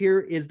 because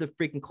here is the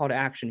freaking call to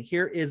action.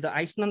 Here is the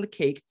icing on the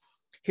cake.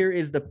 Here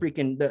is the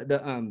freaking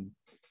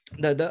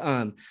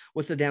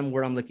what's the damn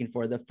word I'm looking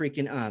for? The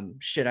freaking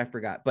shit, I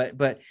forgot.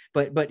 But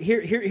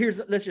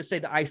here's, let's just say,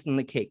 the icing on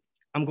the cake.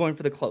 I'm going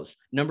for the close.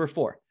 Number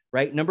 4,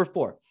 right? Number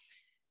 4.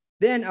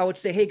 Then I would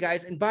say, hey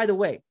guys, and by the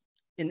way,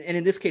 and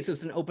in this case,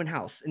 it's an open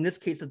house. In this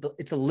case,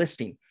 it's a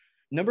listing.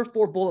 Number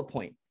 4 bullet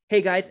point.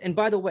 Hey guys, and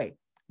by the way,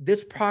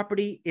 this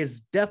property is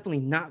definitely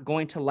not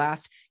going to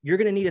last. You're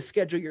going to need to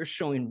schedule your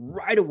showing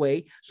right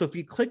away. So if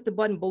you click the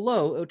button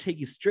below, it'll take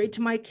you straight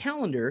to my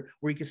calendar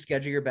where you can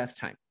schedule your best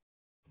time.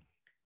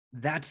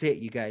 That's it,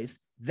 you guys.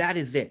 That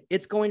is it.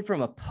 It's going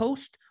from a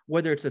post,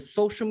 whether it's a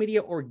social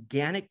media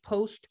organic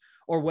post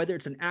or whether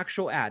it's an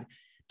actual ad,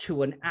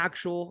 to an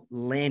actual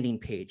landing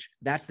page.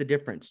 That's the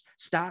difference.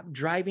 Stop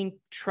driving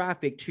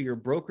traffic to your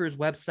broker's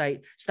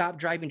website. Stop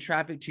driving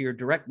traffic to your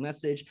direct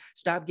message.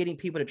 Stop getting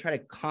people to try to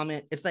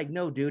comment. It's like,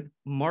 no, dude,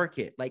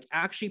 market. Like,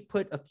 actually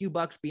put a few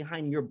bucks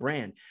behind your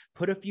brand.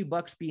 Put a few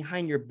bucks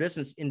behind your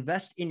business.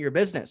 Invest in your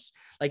business.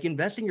 Like,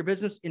 invest in your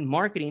business in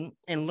marketing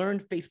and learn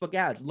Facebook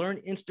ads,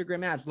 learn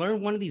Instagram ads,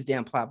 learn one of these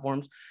damn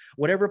platforms,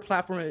 whatever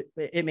platform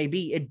it may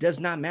be. It does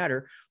not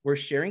matter. We're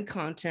sharing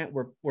content.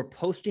 We're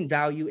posting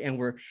value, and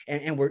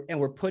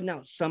we're putting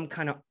out some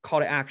kind of call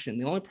to action.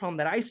 The only problem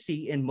that I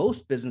see in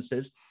most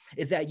businesses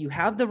is that you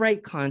have the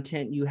right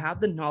content, you have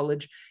the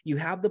knowledge, you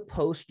have the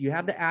post, you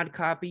have the ad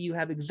copy, you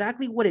have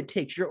exactly what it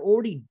takes. You're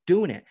already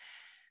doing it.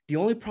 The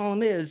only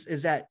problem is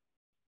that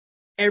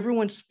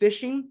everyone's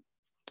fishing,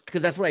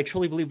 because that's what I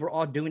truly believe we're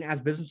all doing as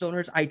business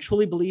owners. I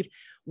truly believe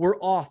we're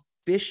all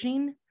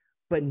fishing,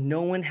 but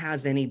no one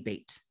has any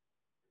bait.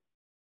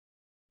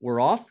 We're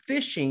all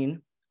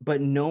fishing, but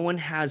no one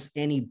has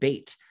any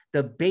bait.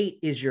 The bait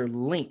is your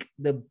link.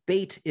 The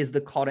bait is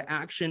the call to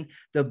action.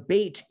 The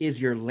bait is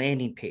your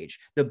landing page.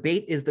 The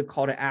bait is the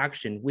call to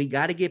action. We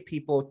got to get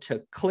people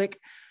to click,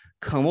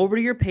 come over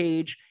to your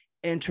page,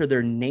 enter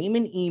their name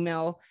and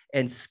email,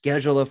 and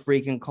schedule a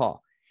freaking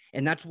call.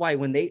 And that's why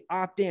when they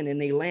opt in and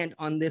they land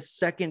on this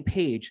second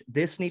page,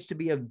 this needs to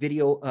be a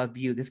video of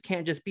you. This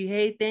can't just be,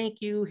 hey,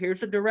 thank you,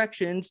 here's the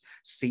directions,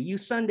 see you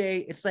Sunday.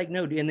 It's like,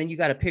 no, dude. And then you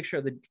got a picture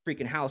of the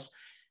freaking house.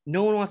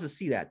 No one wants to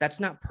see that. That's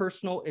not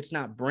personal. It's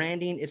not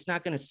branding. It's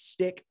not going to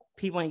stick.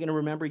 People ain't going to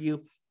remember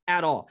you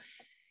at all.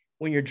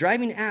 When you're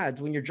driving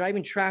ads, when you're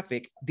driving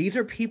traffic, these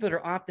are people that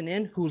are opting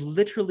in who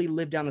literally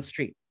live down the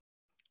street,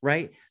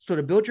 right? So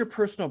to build your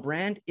personal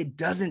brand, it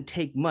doesn't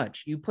take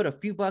much. You put a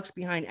few bucks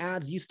behind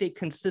ads. You stay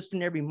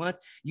consistent every month.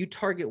 You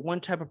target one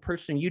type of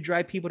person. You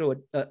drive people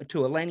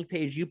to a landing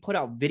page. You put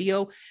out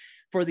video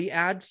for the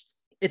ads.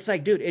 It's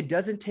like, dude, it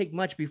doesn't take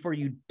much before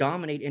you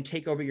dominate and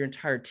take over your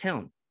entire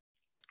town.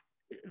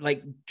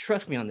 Like,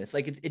 trust me on this.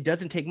 Like, it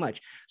doesn't take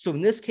much. So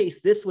in this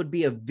case, this would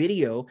be a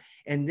video,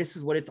 and this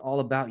is what it's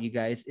all about, you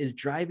guys, is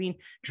driving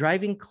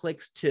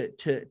clicks to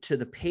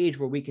the page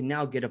where we can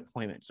now get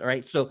appointments. All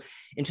right. So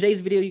in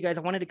today's video, you guys,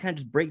 I wanted to kind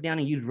of just break down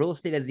and use real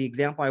estate as the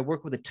example. I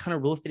work with a ton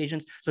of real estate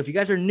agents. So if you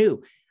guys are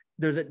new,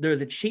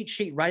 there's a cheat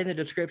sheet right in the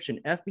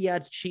description, FB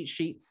Ads cheat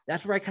sheet.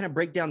 That's where I kind of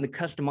break down the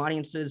custom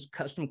audiences,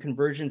 custom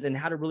conversions, and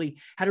how to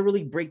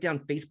really break down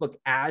Facebook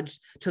ads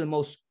to the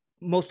most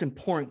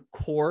important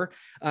core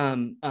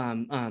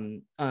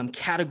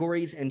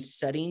categories and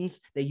settings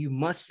that you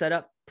must set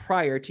up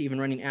prior to even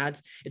running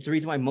ads. It's the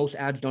reason why most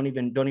ads don't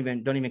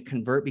even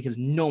convert, because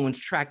no one's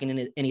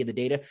tracking any of the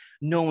data.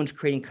 No one's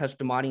creating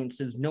custom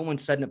audiences. No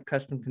one's setting up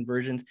custom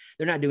conversions.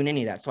 They're not doing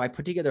any of that. So I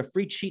put together a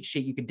free cheat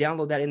sheet. You can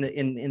download that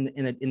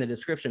in the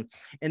description.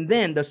 And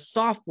then the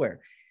software.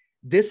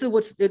 This is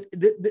what's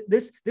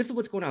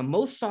going on.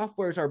 Most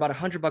softwares are about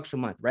 $100 a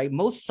month, right?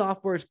 Most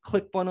softwares,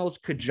 ClickFunnels,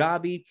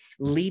 Kajabi,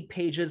 Lead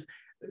Pages,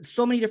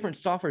 so many different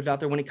softwares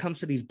out there when it comes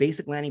to these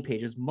basic landing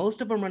pages.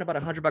 Most of them run about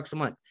 $100 a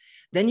month.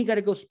 Then you got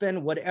to go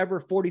spend whatever,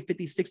 40,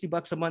 50,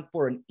 $60 a month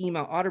for an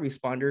email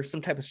autoresponder,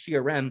 some type of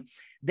CRM.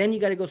 Then you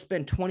got to go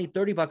spend 20,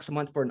 $30 a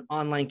month for an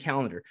online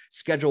calendar.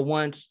 Schedule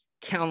once,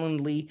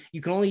 Calendly.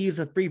 You can only use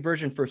a free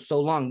version for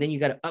so long. Then you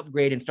got to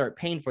upgrade and start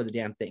paying for the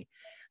damn thing.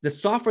 The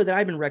software that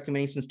I've been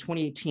recommending since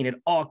 2018, it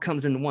all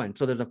comes in one.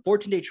 So there's a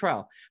 14-day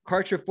trial.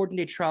 Start your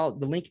 14-day trial.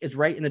 The link is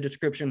right in the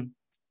description.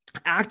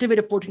 Activate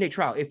a 14-day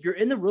trial. If you're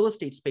in the real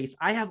estate space,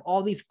 I have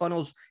all these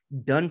funnels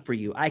done for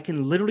you. I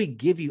can literally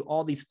give you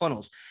all these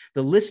funnels.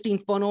 The listing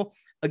funnel,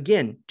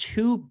 again,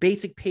 2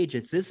 basic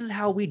pages. This is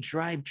how we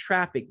drive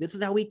traffic. This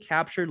is how we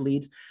capture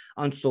leads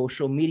on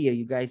social media.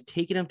 You guys,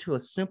 taking them to a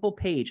simple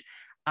page.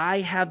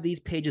 I have these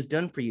pages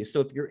done for you. So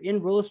if you're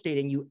in real estate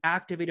and you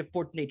activate a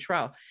 14-day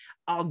trial,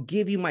 I'll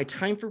give you my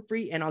time for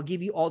free, and I'll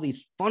give you all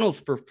these funnels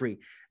for free.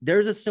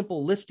 There's a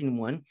simple listing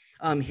one.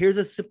 Here's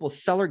a simple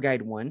seller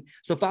guide one.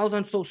 So if I was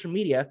on social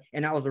media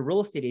and I was a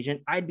real estate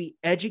agent, I'd be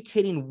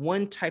educating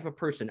one type of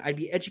person. I'd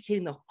be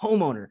educating the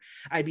homeowner.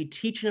 I'd be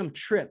teaching them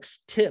tricks,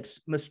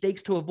 tips,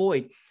 mistakes to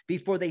avoid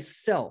before they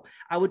sell.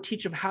 I would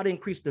teach them how to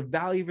increase the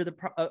value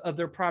of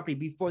their property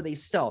before they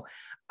sell.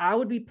 I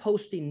would be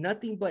posting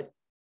nothing but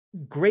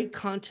great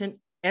content,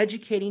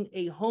 educating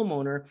a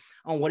homeowner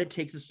on what it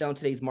takes to sell in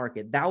today's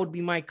market. That would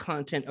be my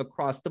content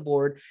across the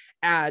board,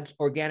 ads,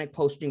 organic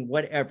posting,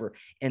 whatever.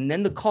 And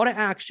then the call to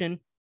action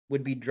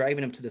would be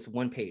driving them to this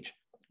one page,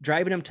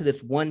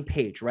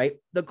 right?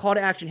 The call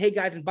to action, hey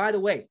guys, and by the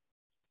way,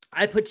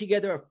 I put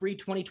together a free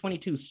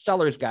 2022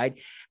 seller's guide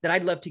that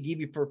I'd love to give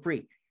you for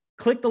free.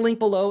 Click the link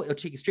below. It'll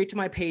take you straight to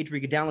my page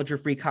where you can download your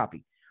free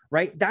copy,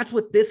 right? That's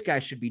what this guy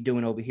should be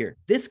doing over here.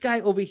 This guy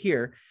over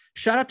here,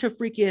 shout out to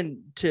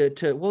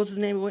what was his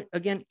name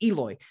again?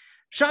 Eloy.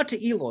 Shout out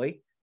to Eloy.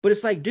 But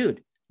it's like,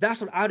 dude, that's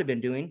what I would have been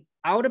doing.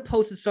 I would have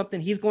posted something.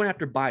 He's going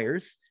after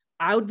buyers.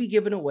 I would be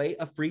giving away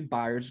a free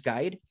buyer's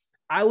guide.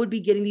 I would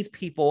be getting these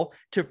people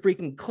to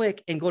freaking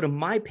click and go to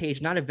my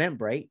page, not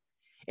Eventbrite,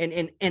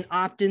 and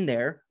opt in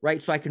there, right?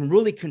 So I can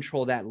really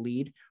control that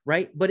lead,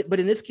 right? But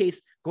in this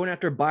case, going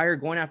after a buyer,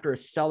 going after a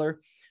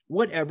seller,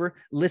 whatever,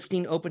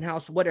 listing, open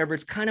house, whatever,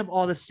 it's kind of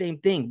all the same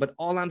thing. But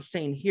all I'm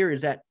saying here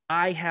is that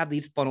I have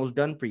these funnels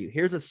done for you.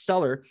 Here's a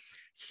seller,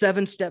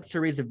 7 steps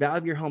to raise the value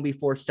of your home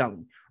before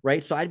selling,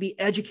 right? So I'd be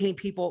educating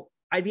people.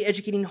 I'd be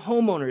educating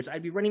homeowners.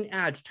 I'd be running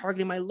ads,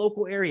 targeting my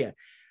local area,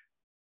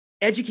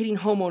 educating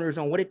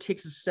homeowners on what it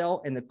takes to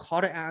sell. And the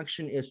call to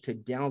action is to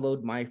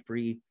download my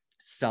free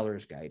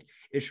seller's guide.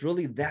 It's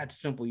really that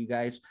simple, you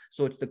guys.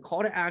 So it's the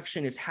call to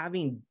action is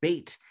having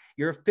bait.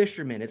 You're a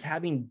fisherman. It's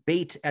having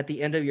bait at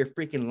the end of your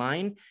freaking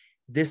line.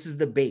 This is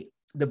the bait.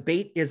 The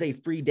bait is a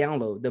free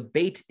download. The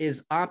bait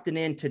is opting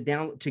in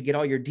to get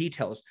all your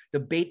details. The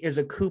bait is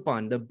a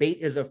coupon. The bait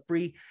is a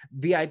free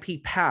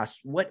VIP pass,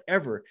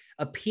 whatever,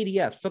 a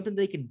PDF, something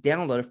they could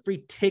download, a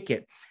free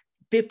ticket,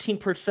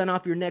 15%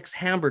 off your next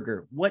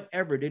hamburger,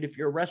 whatever, dude. If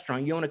you're a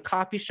restaurant, you own a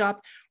coffee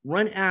shop,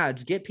 run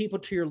ads, get people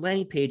to your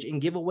landing page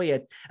and give away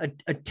a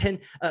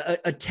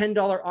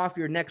 $10 off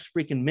your next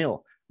freaking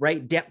meal,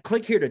 right?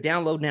 Click here to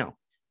download now.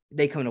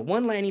 They come to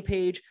one landing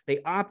page,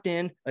 they opt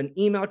in, an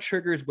email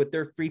triggers with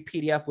their free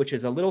PDF, which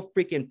is a little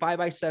freaking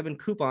 5x7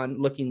 coupon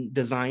looking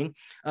design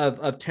of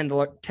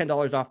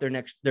 $10 off their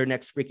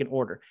next freaking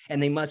order.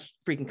 And they must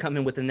freaking come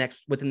in within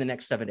the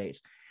next 7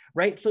 days.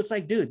 Right. So it's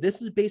like, dude,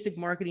 this is basic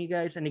marketing, you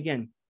guys. And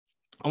again,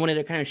 I wanted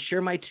to kind of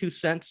share my 2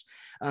 cents.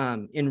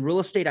 In real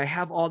estate, I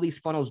have all these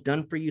funnels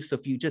done for you. So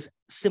if you just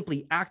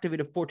simply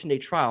activate a 14-day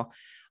trial,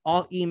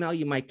 I'll email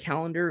you my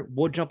calendar.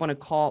 We'll jump on a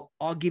call.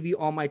 I'll give you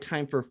all my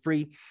time for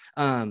free.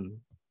 And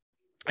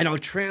I'll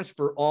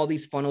transfer all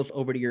these funnels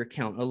over to your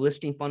account, a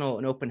listing funnel,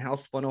 an open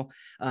house funnel,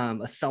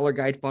 a seller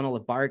guide funnel, a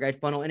buyer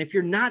guide funnel. And if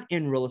you're not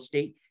in real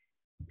estate,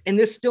 and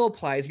this still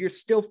applies, you're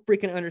still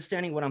freaking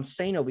understanding what I'm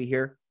saying over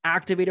here,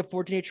 activate a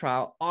 14-day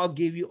trial. I'll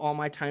give you all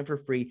my time for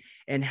free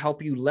and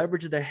help you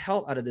leverage the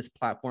hell out of this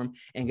platform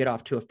and get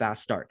off to a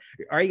fast start.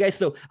 All right, guys.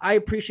 So I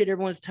appreciate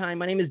everyone's time.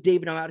 My name is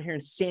David. I'm out here in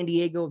San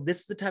Diego. This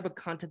is the type of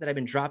content that I've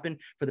been dropping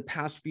for the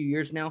past few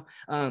years now.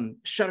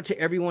 Shout out to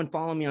everyone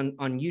following me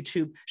on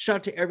YouTube. Shout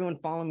out to everyone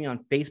following me on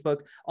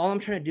Facebook. All I'm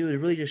trying to do is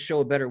really just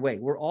show a better way.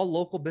 We're all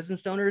local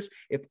business owners.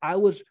 If I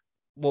was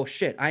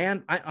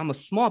I'm a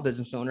small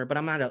business owner, but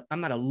I'm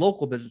not a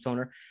local business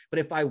owner. But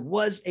if I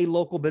was a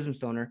local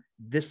business owner,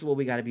 this is what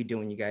we got to be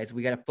doing, you guys.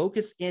 We got to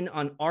focus in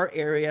on our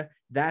area.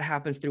 That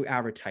happens through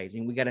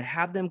advertising. We got to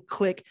have them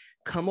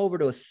come over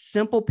to a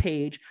simple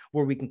page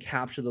where we can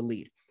capture the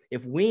lead.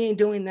 If we ain't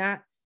doing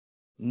that,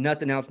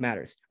 Nothing else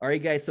matters. All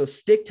right, guys. So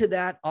stick to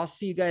that. I'll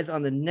see you guys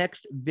on the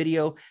next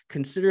video.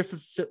 Consider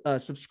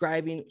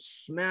subscribing,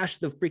 smash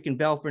the freaking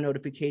bell for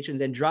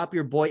notifications, and drop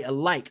your boy a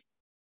like.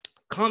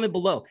 Comment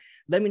below.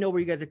 Let me know where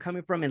you guys are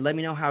coming from, and let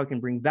me know how I can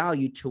bring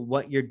value to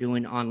what you're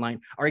doing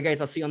online. All right,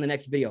 guys. I'll see you on the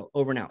next video.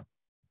 Over and out.